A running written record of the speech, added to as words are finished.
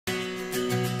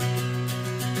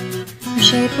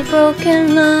shape a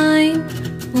broken line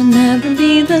will never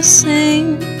be the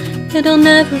same. It'll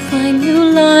never find new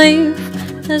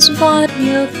life as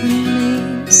body of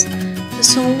remains. The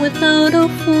soul without a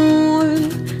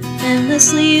form,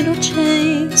 endless needle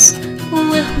chase.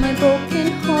 With my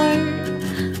broken heart,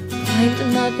 find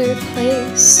another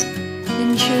place.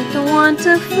 In truth I want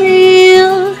to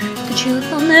feel the truth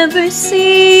I'll never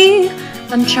see.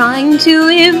 I'm trying to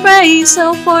erase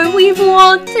how far we've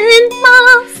walked in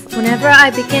love. Whenever I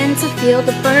begin to feel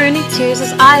the burning tears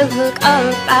as I look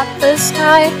up at the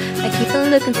sky, I keep on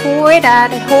looking forward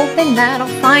at it, hoping that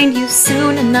I'll find you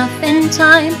soon enough in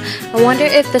time. I wonder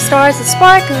if the stars that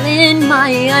sparkle in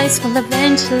my eyes will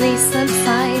eventually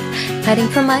subside, hiding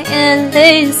from my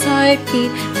endless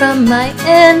heartbeat, from my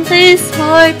endless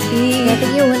heartbeat.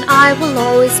 Together you and I will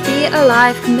always be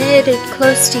alive, committed,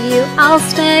 close to you I'll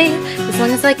stay. As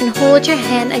long as I can hold your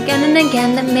hand again and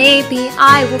again, then maybe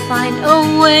I will find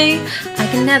a way. I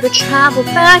can never travel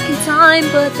back in time,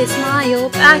 but they smile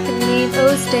back at me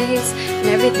those days, and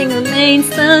everything remains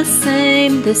the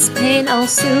same. This pain I'll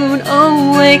soon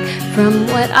awake from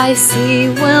what I see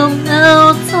will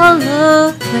melt all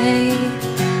away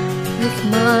with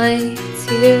my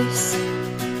tears.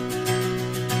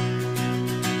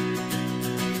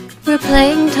 We're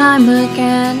playing time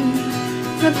again,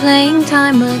 we're playing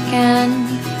time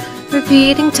again,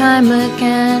 repeating time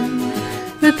again,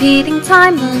 repeating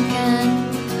time again.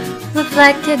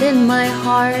 Reflected in my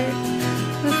heart,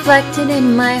 reflected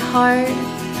in my heart,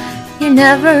 your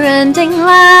never-ending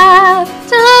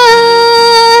laughter.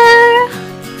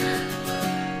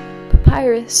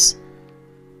 Papyrus.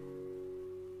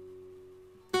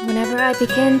 Whenever I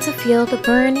begin to feel the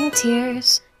burning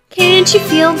tears, can't you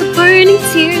feel the burning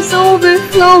tears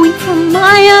overflowing from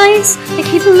my eyes? I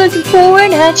keep looking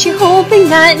forward at you, hoping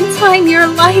that in time your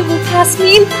light will pass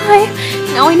me by.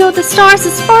 Now I know the stars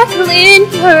that sparkle in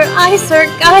your eyes are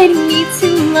guiding me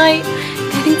to light,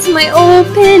 guiding to my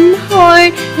open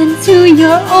heart and to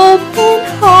your open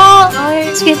heart.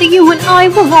 Together you and I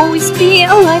will always be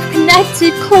alive,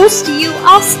 connected, close to you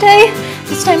I'll stay.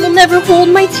 This time I'll never hold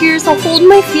my tears, I'll hold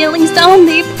my feelings down,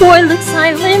 they pour like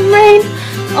silent rain.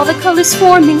 All the colors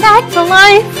forming back the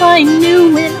life I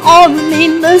knew, and all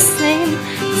remain the same.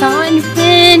 It's our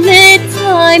infinite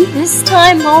time, this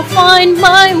time I'll find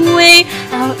my way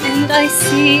out, and I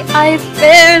see I've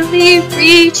barely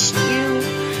reached you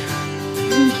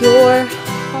in your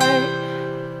heart.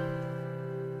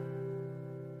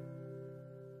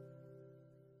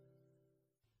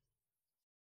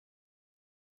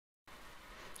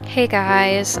 Hey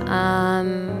guys,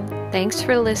 thanks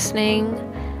for listening.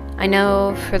 I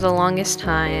know for the longest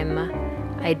time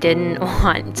I didn't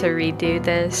want to redo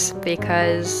this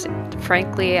because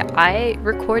frankly I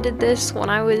recorded this when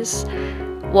I was,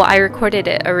 well, I recorded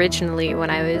it originally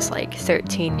when I was like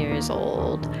 13 years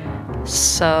old.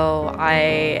 So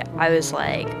I was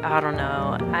like, I don't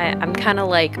know, I'm kind of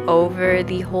like over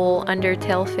the whole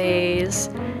Undertale phase.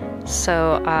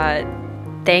 So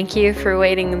thank you for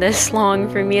waiting this long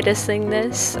for me to sing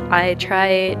this. I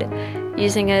tried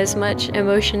using as much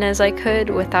emotion as I could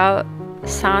without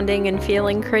sounding and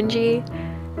feeling cringy.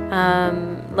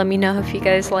 Let me know if you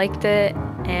guys liked it,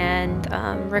 and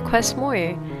request more.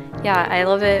 Yeah, I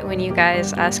love it when you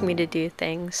guys ask me to do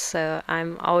things, so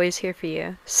I'm always here for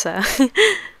you. So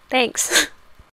thanks.